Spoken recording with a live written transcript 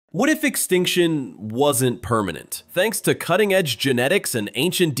What if extinction wasn't permanent? Thanks to cutting-edge genetics and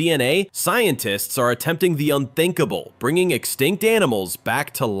ancient DNA, scientists are attempting the unthinkable, bringing extinct animals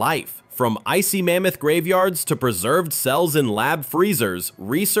back to life. From icy mammoth graveyards to preserved cells in lab freezers,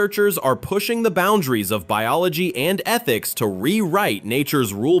 researchers are pushing the boundaries of biology and ethics to rewrite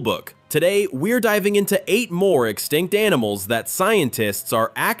nature's rulebook. Today, we're diving into 8 more extinct animals that scientists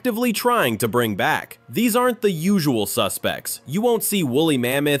are actively trying to bring back. These aren't the usual suspects. You won't see woolly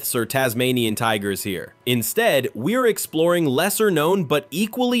mammoths or Tasmanian tigers here. Instead, we're exploring lesser-known but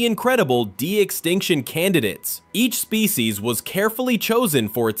equally incredible de-extinction candidates. Each species was carefully chosen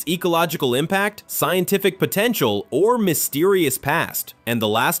for its ecological impact, scientific potential, or mysterious past. And the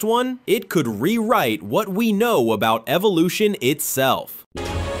last one? It could rewrite what we know about evolution itself.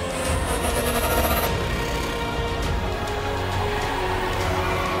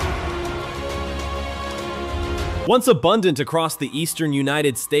 Once abundant across the eastern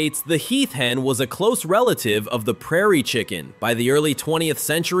United States, the Heath Hen was a close relative of the prairie chicken. By the early 20th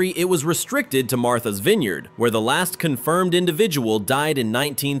century, it was restricted to Martha's Vineyard, where the last confirmed individual died in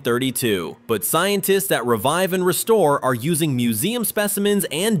 1932. But scientists at Revive and Restore are using museum specimens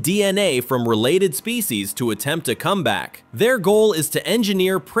and DNA from related species to attempt a comeback. Their goal is to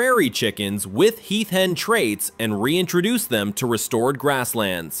engineer prairie chickens with Heath Hen traits and reintroduce them to restored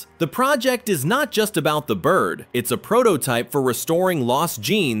grasslands. The project is not just about the bird. It's a prototype for restoring lost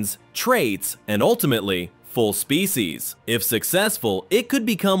genes, traits, and ultimately, full species. If successful, it could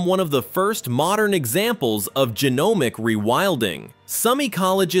become one of the first modern examples of genomic rewilding. Some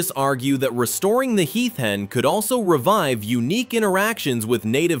ecologists argue that restoring the Heath Hen could also revive unique interactions with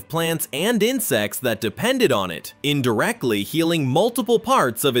native plants and insects that depended on it, indirectly healing multiple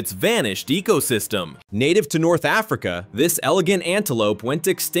parts of its vanished ecosystem. Native to North Africa, this elegant antelope went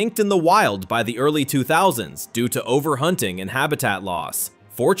extinct in the wild by the early 2000s due to overhunting and habitat loss.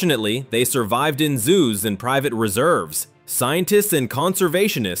 Fortunately, they survived in zoos and private reserves. Scientists and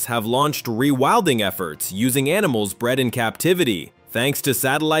conservationists have launched rewilding efforts using animals bred in captivity. Thanks to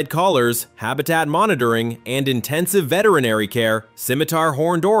satellite collars, habitat monitoring, and intensive veterinary care, scimitar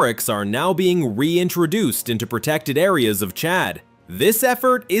horned oryx are now being reintroduced into protected areas of Chad. This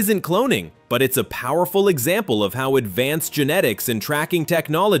effort isn't cloning, but it's a powerful example of how advanced genetics and tracking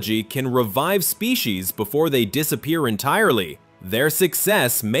technology can revive species before they disappear entirely. Their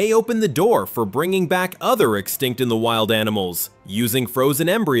success may open the door for bringing back other extinct-in-the-wild animals, using frozen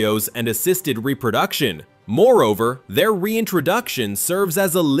embryos and assisted reproduction. Moreover, their reintroduction serves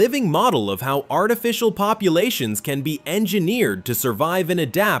as a living model of how artificial populations can be engineered to survive and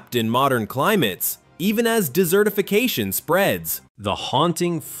adapt in modern climates, even as desertification spreads. The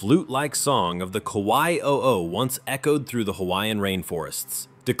haunting, flute-like song of the Kauai-o-o once echoed through the Hawaiian rainforests.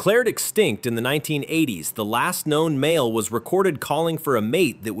 Declared extinct in the 1980s, the last known male was recorded calling for a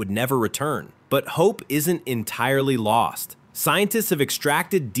mate that would never return. But hope isn't entirely lost. Scientists have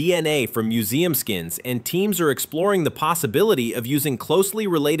extracted DNA from museum skins, and teams are exploring the possibility of using closely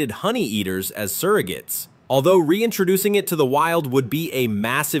related honey eaters as surrogates. Although reintroducing it to the wild would be a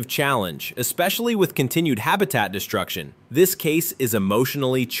massive challenge, especially with continued habitat destruction, this case is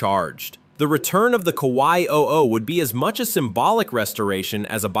emotionally charged. The return of the Kauai-o-o would be as much a symbolic restoration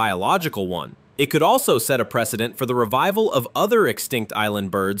as a biological one. It could also set a precedent for the revival of other extinct island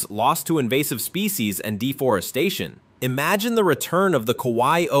birds lost to invasive species and deforestation. Imagine the return of the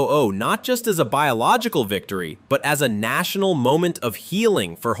Kauai-o-o not just as a biological victory, but as a national moment of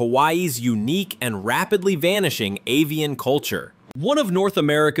healing for Hawaii's unique and rapidly vanishing avian culture. One of North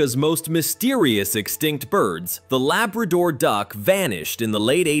America's most mysterious extinct birds, the Labrador duck, vanished in the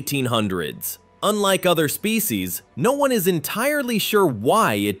late 1800s. Unlike other species, no one is entirely sure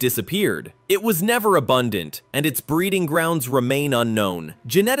why it disappeared. It was never abundant, and its breeding grounds remain unknown.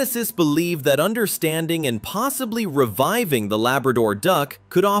 Geneticists believe that understanding and possibly reviving the Labrador duck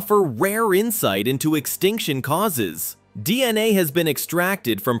could offer rare insight into extinction causes. DNA has been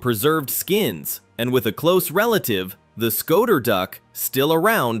extracted from preserved skins, and with a close relative, the Scoter duck, still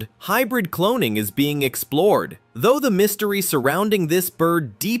around, hybrid cloning is being explored. Though the mystery surrounding this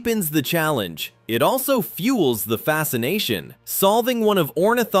bird deepens the challenge, it also fuels the fascination. Solving one of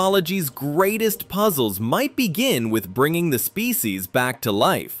ornithology's greatest puzzles might begin with bringing the species back to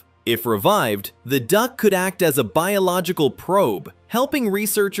life. If revived, the duck could act as a biological probe, helping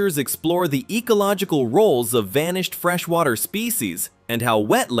researchers explore the ecological roles of vanished freshwater species and how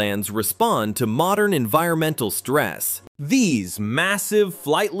wetlands respond to modern environmental stress. These massive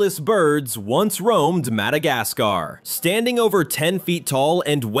flightless birds once roamed Madagascar. Standing over 10 feet tall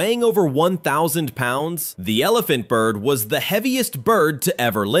and weighing over 1,000 pounds, the elephant bird was the heaviest bird to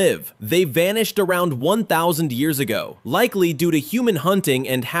ever live. They vanished around 1,000 years ago, likely due to human hunting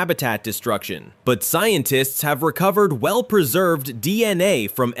and habitat destruction. But scientists have recovered well-preserved DNA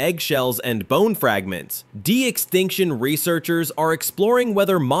from eggshells and bone fragments. De-extinction researchers are exploring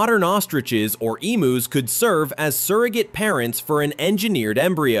whether modern ostriches or emus could serve as surrogate parents for an engineered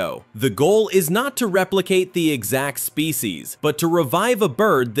embryo. The goal is not to replicate the exact species, but to revive a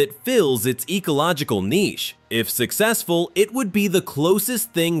bird that fills its ecological niche. If successful, it would be the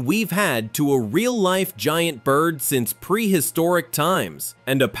closest thing we've had to a real-life giant bird since prehistoric times,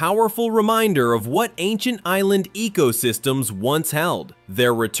 and a powerful reminder of what ancient island ecosystems once held.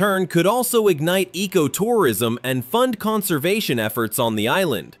 Their return could also ignite ecotourism and fund conservation efforts on the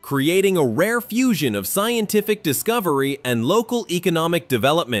island, creating a rare fusion of scientific discovery and local economic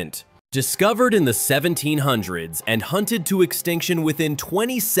development. Discovered in the 1700s and hunted to extinction within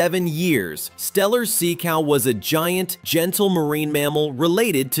 27 years, Steller's sea cow was a giant, gentle marine mammal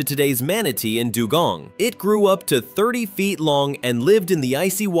related to today's manatee and dugong. It grew up to 30 feet long and lived in the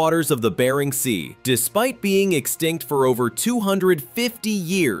icy waters of the Bering Sea. Despite being extinct for over 250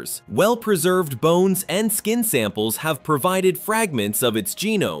 years, well-preserved bones and skin samples have provided fragments of its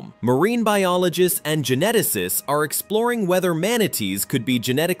genome. Marine biologists and geneticists are exploring whether manatees could be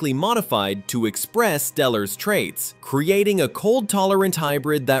genetically modified to express Steller's traits, creating a cold-tolerant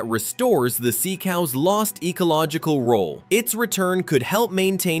hybrid that restores the sea cow's lost ecological role. Its return could help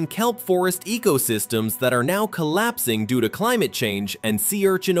maintain kelp forest ecosystems that are now collapsing due to climate change and sea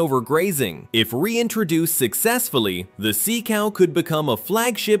urchin overgrazing. If reintroduced successfully, the sea cow could become a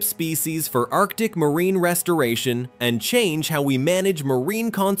flagship species for Arctic marine restoration and change how we manage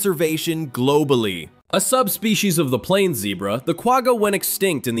marine conservation globally. A subspecies of the plains zebra, the quagga went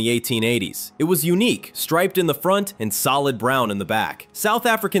extinct in the 1880s. It was unique, striped in the front and solid brown in the back. South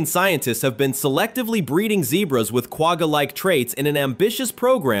African scientists have been selectively breeding zebras with quagga-like traits in an ambitious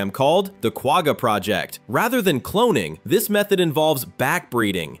program called the Quagga Project. Rather than cloning, this method involves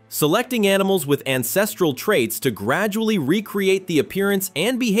backbreeding, selecting animals with ancestral traits to gradually recreate the appearance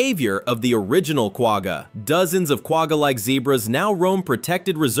and behavior of the original quagga. Dozens of quagga-like zebras now roam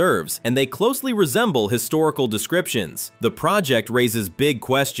protected reserves, and they closely resemble historical descriptions. The project raises big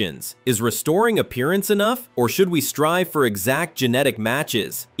questions. Is restoring appearance enough, or should we strive for exact genetic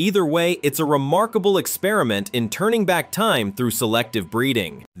matches? Either way, it's a remarkable experiment in turning back time through selective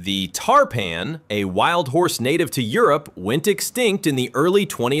breeding. The tarpan, a wild horse native to Europe, went extinct in the early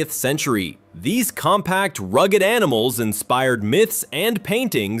 20th century. These compact, rugged animals inspired myths and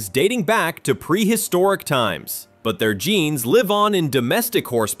paintings dating back to prehistoric times. But their genes live on in domestic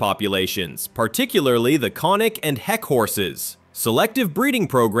horse populations, particularly the Conic and Heck horses. Selective breeding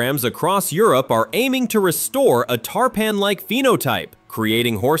programs across Europe are aiming to restore a tarpan-like phenotype,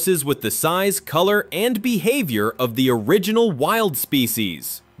 creating horses with the size, color, and behavior of the original wild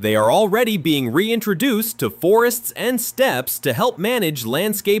species. They are already being reintroduced to forests and steppes to help manage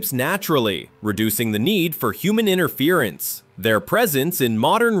landscapes naturally, reducing the need for human interference. Their presence in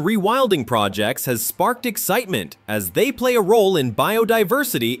modern rewilding projects has sparked excitement as they play a role in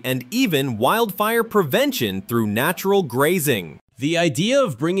biodiversity and even wildfire prevention through natural grazing. The idea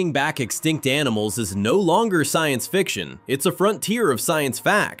of bringing back extinct animals is no longer science fiction, it's a frontier of science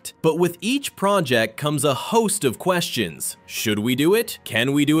fact. But with each project comes a host of questions. Should we do it?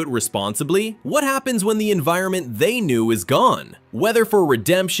 Can we do it responsibly? What happens when the environment they knew is gone? Whether for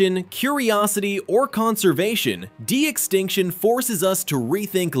redemption, curiosity, or conservation, de-extinction forces us to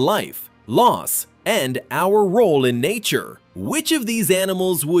rethink life, loss, and our role in nature. Which of these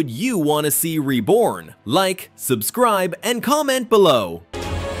animals would you want to see reborn? Like, subscribe, and comment below.